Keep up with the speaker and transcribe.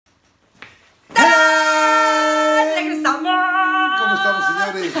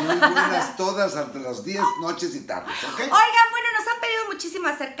buenas todas hasta las 10 noches y tardes, ¿ok? Oigan, bueno, nos han pedido muchísimo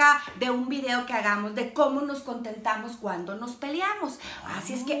acerca de un video que hagamos de cómo nos contentamos cuando nos peleamos.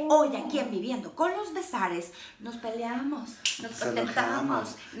 Así es que hoy aquí en Viviendo con los Bezares nos peleamos, nos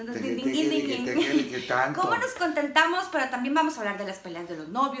contentamos. ¿Cómo nos contentamos? Pero también vamos a hablar de las peleas de los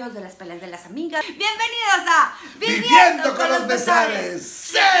novios, de las peleas de las amigas. Bienvenidos a Viviendo con los Bezares.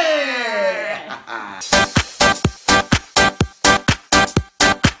 ¡Sí!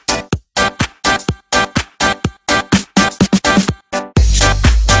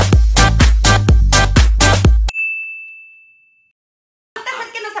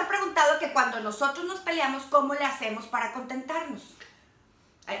 Que cuando nosotros nos peleamos, ¿cómo le hacemos para contentarnos?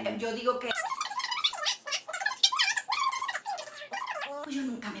 Yo digo que yo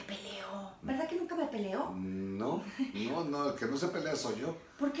nunca me peleo. ¿Verdad que nunca me peleo? No, el que no se pelea soy yo.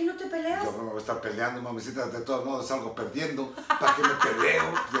 ¿Por qué no te peleas? Yo no me voy a estar peleando, mamacita, de todos modos salgo perdiendo. ¿Para qué me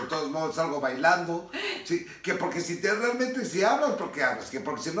peleo? De todos modos salgo bailando. Sí, que porque si realmente si hablas, porque hablas. Que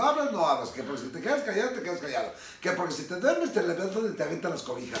porque si no hablas, no hablas. Que porque si te quedas callado, te quedas callado. Que porque si te duermes, te levantas y te avientan las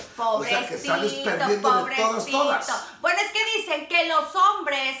cobijas. Pobrecito, o sea, que sales perdiendo de todas. Bueno, es que dicen que los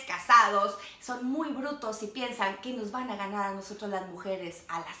hombres casados son muy brutos y piensan que nos van a ganar a nosotros las mujeres,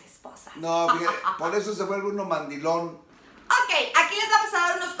 a las esposas. No, por eso se vuelve uno mandilón. Ok, aquí les vamos a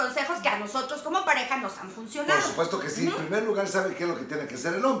dar unos consejos que a nosotros como pareja nos han funcionado. Por supuesto que sí. En primer lugar, ¿sabe qué es lo que tiene que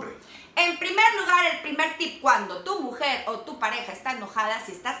hacer el hombre? En primer lugar, el primer tip cuando tu mujer o tu pareja está enojada,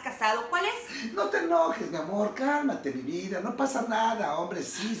 si estás casado, ¿cuál es? No te enojes, mi amor, cálmate, mi vida, no pasa nada, hombre,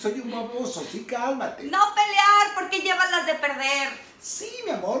 sí, soy un baboso, sí, cálmate. No pelear, porque llevas las de perder. Sí,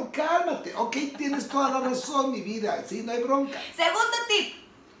 mi amor, cálmate. Ok, tienes toda la razón, mi vida, sí, no hay bronca. Segundo tip.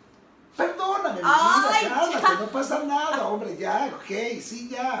 Perdóname, mi vida, cálmate, no pasa nada, hombre, ya, ok, sí,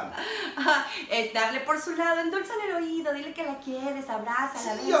 ya. Es darle por su lado, endulzale el oído, dile que la quieres,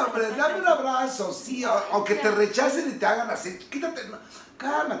 abrázala. Sí, hombre, dame un abrazo, sí, o que te rechacen y te hagan así, quítate, no,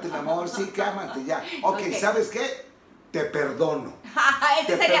 cálmate, mi amor, sí, cálmate, ya. Ok, ¿sabes qué? Te perdono.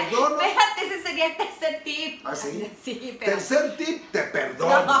 Perdono. Fíjate, ese sería el tercer tip. ¿Ah, sí? Sí, pero... Tercer tip, te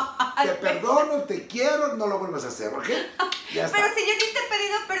perdono. No, te perdono, te quiero, no lo vuelvas a hacer, ¿ok? Ya está. Pero si yo ni te he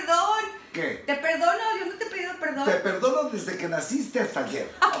pedido perdón. ¿Qué? Te perdono, yo no te he pedido perdón. Te perdono desde que naciste hasta ayer,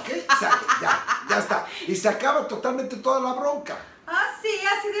 ¿ok? Sale, ya está. Y se acaba totalmente toda la bronca. Ah, sí,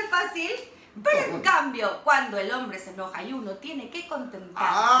 así de fácil. Pero en cambio, cuando el hombre se enoja y uno tiene que contentarse.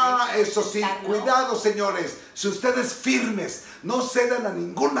 Ah, eso sí, cuidado, señores. Si ustedes firmes, no cedan a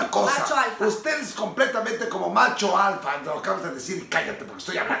ninguna cosa. Macho alfa. Ustedes completamente como macho alfa, lo acabas de decir y cállate porque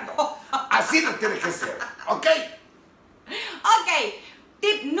estoy hablando. Así no tiene que ser, ¿ok? Ok,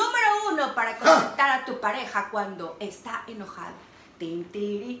 tip número 1 para contentar a tu pareja cuando está enojado.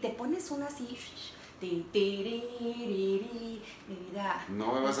 Te pones una así. Mira.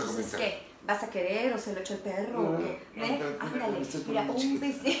 No me vas a convencer. ¿Qué? ¿Vas a querer o se lo echo el perro? ¿O qué? Ándale, mira, un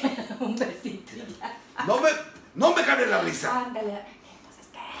besito ya. No me gane la risa. Ándale, entonces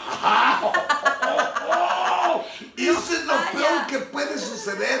 ¿qué? Eso es lo peor que puede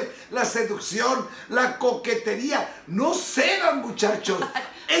suceder. La seducción, la coquetería. No cedan, muchachos.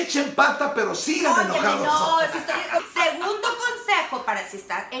 Echen pata, pero sigan enojados. No, segundo consejo para si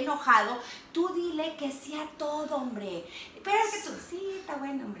estás enojado, tú dile que sí a todo, hombre. Pero es que tú, sí, está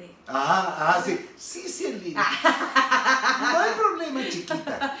bueno, hombre. Sí, en línea. No hay problema,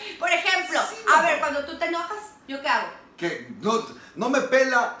 chiquita. Por ejemplo, sí, a ver, cuando tú te enojas, ¿yo qué hago? Que no me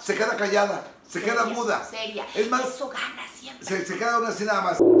pela, se queda callada, se queda muda. Seria. Es más, eso gana siempre. Se queda una así nada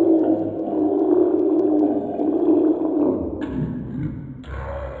más.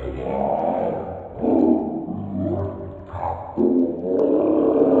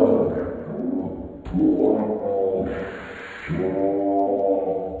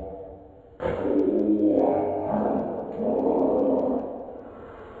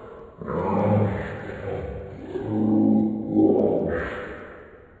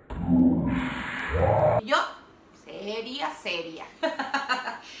 Seria.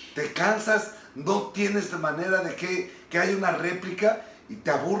 Te cansas, no tienes manera de que haya una réplica y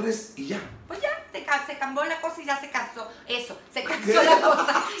te aburres y ya. Pues ya, se calmó la cosa y ya se cansó. Eso, se cansó la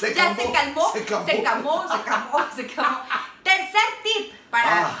cosa. Se calmó. Tercer tip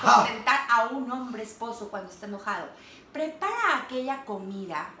para contentar a un hombre esposo cuando está enojado. Prepara aquella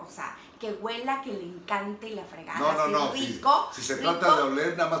comida, o sea, que huela, que le encante y la fregada. No, rico. Si se trata de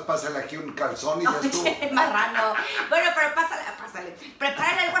oler, nada más pásale aquí un calzón y ya estuvo. Marrano. Bueno, pero pásale.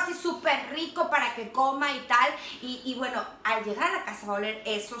 Prepárale algo así súper rico para que coma y tal. Y bueno, al llegar a la casa va a oler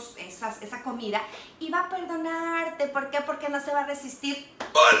esa comida y va a perdonarte. ¿Por qué? Porque no se va a resistir.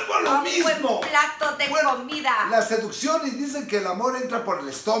 ¡Vuelvo a lo lo un mismo. buen plato de comida. La seducción, y dicen que el amor entra por el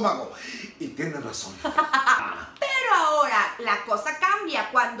estómago. Y tienen razón. Pero ahora la cosa cambia.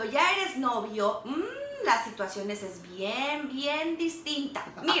 Cuando ya eres novio, la situación es bien distinta.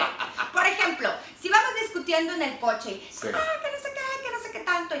 Mira, por ejemplo, si vamos discutiendo en el coche, Sí. que no sé qué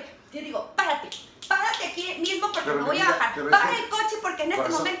tanto, y yo digo, párate aquí mismo porque Pero me voy a mi vida, bajar. pero es Para que- el coche porque en este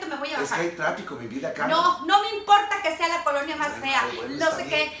Corazón, momento me voy a Es que bajar. hay tráfico, mi vida cambia. No me importa que sea la colonia más Bueno, fea, bueno, no está sé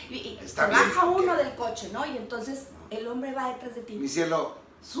bien. qué. Y Está se bien, baja ok. uno del coche, ¿no? Y entonces el hombre va detrás de ti. Mi cielo,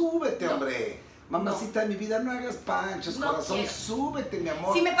 súbete, No. hombre. Mamacita de mi vida, no hagas panchos, No corazón, quiero. súbete, mi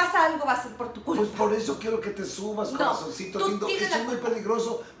amor. Si me pasa algo va a ser por tu culpa. Pues por eso quiero que te subas, No, corazoncito tú lindo. tienes Esto es la muy culpa.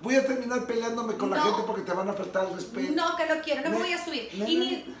 peligroso. Voy a terminar peleándome con la No. gente porque te van a faltar el respeto. No, que no quiero, no me Ne- voy a subir.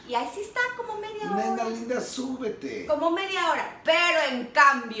 nena- Y ahí sí está como media Nena hora. linda, súbete. Como media hora. Pero en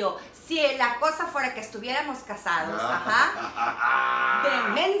cambio, si la cosa fuera que estuviéramos casados,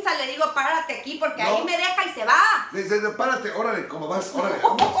 de mensa le digo, párate aquí porque No. ahí me deja y se va. Párate, órale, ¿cómo vas? Órale,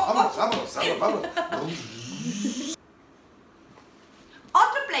 vámonos.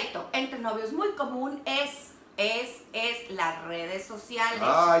 Otro pleito entre novios muy común es las redes sociales.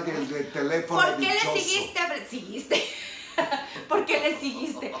 Ay, el teléfono ¿Por qué dichoso. le seguiste? ¿Por qué le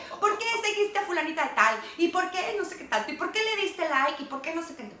seguiste? ¿Por qué seguiste a fulanita de tal? ¿Y por qué no sé qué tanto? ¿Y por qué le diste like? ¿Y por qué no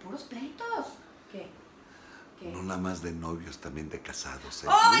sé qué? Puros pleitos. ¿Qué? No nada más de novios, también de casados.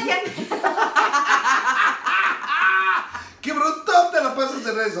 Oye, ¡Qué bruto! Te la pasas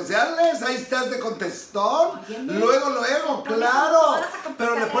en redes sociales, ahí estás de contestón. Óyeme, Luego, se ponen claro. todas a contestar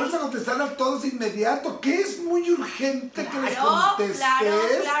Pero le ahí. pones a contestar a todos inmediato, que es muy urgente que les claro, contestes.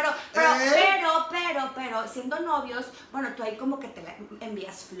 claro. ¿Eh? Pero, siendo novios, bueno, tú ahí como que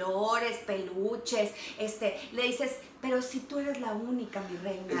envías flores, peluches, le dices, pero si tú eres la única, mi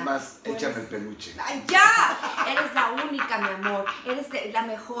reina. Es más, tú échame eres- el peluche. ¡Ay, ya! Eres la única, mi amor. Eres la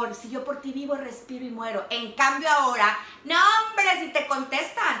mejor. Si yo por ti vivo, respiro y muero. En cambio ahora, no, hombre, si te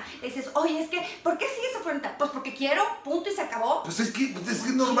contestan, le dices, oye, es que, ¿por qué sigues afronta? Pues porque quiero, punto y se acabó. Pues es que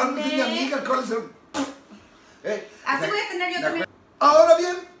normalmente es mi amiga. ¿Cuál es el...? Así voy a tener yo también. Ahora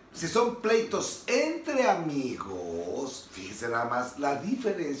bien, si son pleitos entre amigos, fíjese nada más la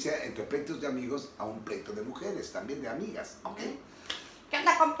diferencia entre pleitos de amigos a un pleito de mujeres, también de amigas, ¿ok? ¿Qué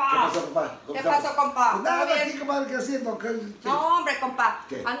onda, compa? ¿Qué pasó, compa? ¿Cómo ¿Qué estamos? pasó, compa? Pues nada, ¿Todo bien? aquí, compadre, ¿qué haciendo? No, hombre, compa.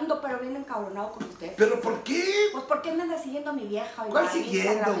 ¿Qué? Ando pero bien encabronado con usted. ¿Pero por qué? Pues porque me anda siguiendo a mi vieja. ¿Cuál en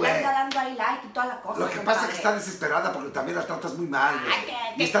siguiendo, Instagram, güey? Le anda dando ahí like y toda la cosa. Lo que pasa es que está desesperada porque también la tratas muy mal, güey.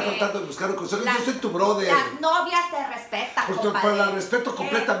 Ay, Y está ¿qué? tratando de buscar un consejo. Las- Yo soy tu brother. Las novias se respetan, Pues compadre. la respeto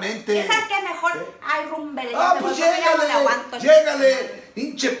completamente. ¿Y sabes qué? Mejor, ¿Eh? ay, rumbele. Ah, ya pues mejor ya no le llégale, aguanto. llégale.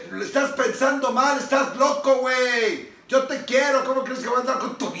 Hinche, estás pensando mal, estás loco, güey. Yo te quiero, ¿cómo crees que voy a andar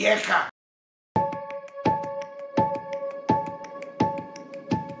con tu vieja?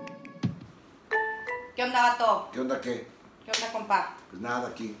 ¿Qué onda, vato? ¿Qué onda qué? ¿Qué onda, compa? Pues nada,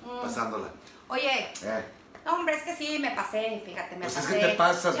 aquí, pasándola. Oye, Eh, no, hombre, es que sí, me pasé, fíjate, me Pues es pasé. que te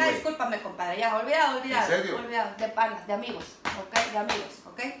pasas, Ya, güey. discúlpame, compadre, ya, olvidado. ¿En serio? Olvidado, de panas, de amigos, ¿ok? De amigos,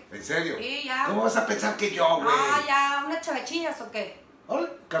 ¿ok? ¿En serio? Sí, ya. ¿Cómo vas a pensar que yo, güey? Ah, ya, ¿unas chavechillas o qué? Hola,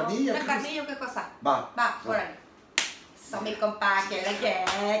 carnilla. ¿Una ¿qué carnilla o qué cosa? Va. Va, órale. Son mi compa, que la quiere,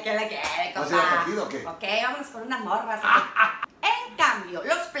 ¿Vas a compa. ir al partido o qué? Ok, vámonos con unas morras. En cambio,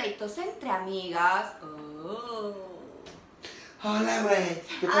 los pleitos entre amigas. Hola, güey.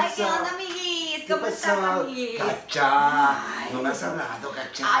 ¿Qué pasó? Ay, ¿qué onda, amiguis? ¿Cómo ¿Qué estás, pasó? amiguis? Cacha. Ay. No me has hablado,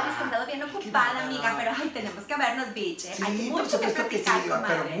 cacha. Ay, es que he andado bien ocupada, bárbaro. amiga, pero ay, tenemos que vernos, bitch. Sí, Hay por mucho que supuesto que platicar, sí,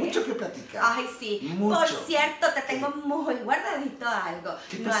 comadre. pero mucho que platicar. Ay, sí. Mucho. Por cierto, te tengo muy guardadito algo.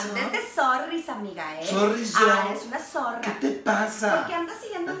 ¿Qué No pasó? andes de zorris, amiga, ¿eh? ¿Zorris yo? Ah, eres una zorra. ¿Qué te pasa? Porque andas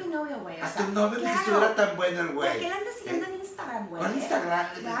siguiendo a mi novio, güey. o A sea, tu novio le claro. dijiste que era tan bueno el güey. ¿Por qué le andas siguiendo en Instagram, güey? ¿Cuál Instagram?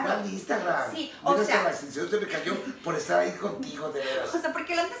 Claro. ¿Cuál Instagram? Sí, o Mira, sea- hasta la extensión se me cayó por estar ahí contigo, de veras. O sea, ¿por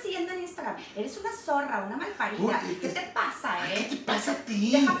qué lo andas siguiendo en Instagram? Eres una zorra, una malparida. Uy, ¿Qué te pasa, ¿Qué te eh? pasa a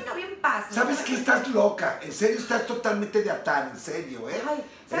ti? Deja a mi novio en paz. ¿no? ¿Sabes que estás loca? En serio, estás totalmente de atar, en serio, ¿eh? Ay,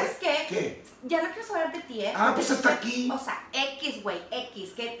 ¿sabes qué? ¿Qué? Ya no quiero saber de ti, ¿eh? Ah, pues hasta aquí. O sea, X, güey, X.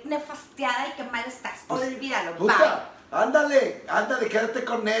 Qué nefastiada y qué mal estás. Pues, Olvídalo, Puta, ándale, quédate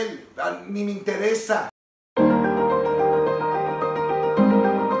con él. Ah, ni me interesa.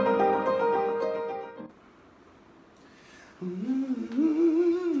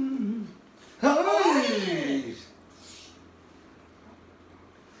 ¡Ay!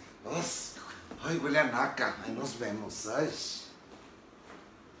 Ay, huele a naca. Ahí nos vemos. Ay.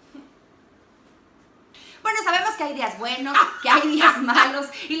 Bueno, sabemos que hay días buenos, que hay días malos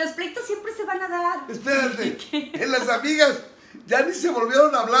y los pleitos siempre se van a dar. Espérate, en las amigas ya ni se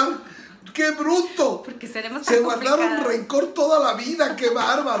volvieron a hablar. ¡Qué bruto! Porque seremos tan Se guardaron complicadas. rencor toda la vida, ¡qué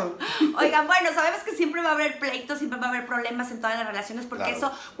bárbaro! Oigan, bueno, sabemos que siempre va a haber pleitos, siempre va a haber problemas en todas las relaciones, porque Claro.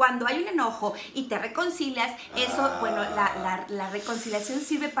 eso, cuando hay un enojo y te reconcilias, eso, bueno, la reconciliación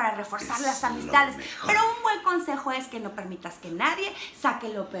sirve para reforzar Es las lo amistades. mejor. Pero un buen consejo es que no permitas que nadie saque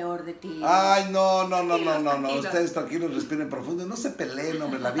lo peor de ti. Ay, no. Tranquilos. Ustedes tranquilos, respiren profundo. No se peleen,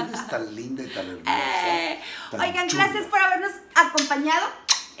 hombre. La vida es tan linda y tan hermosa. tan Oigan, chula. gracias por habernos acompañado.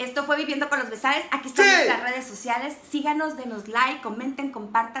 Esto fue Viviendo con los Bezares. Aquí están Sí. nuestras redes sociales. Síganos, denos like, comenten,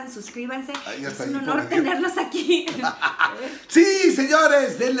 compartan, suscríbanse. Ay, ya Es está un ahí, honor por aquí. tenerlos aquí. Sí,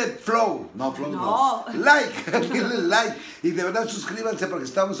 señores, denle flow. No, flow No. no. Like, denle like. Y de verdad suscríbanse porque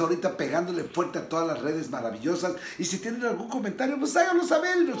estamos ahorita pegándole fuerte a todas las redes maravillosas. Y si tienen algún comentario, pues háganlo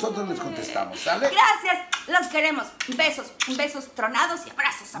saber y nosotros les contestamos, ¿sale? Gracias, los queremos. Besos tronados y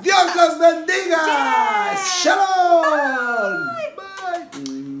abrazos. ¡Dios los bendiga! Yeah. ¡Shalom!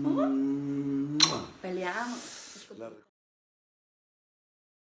 Bye.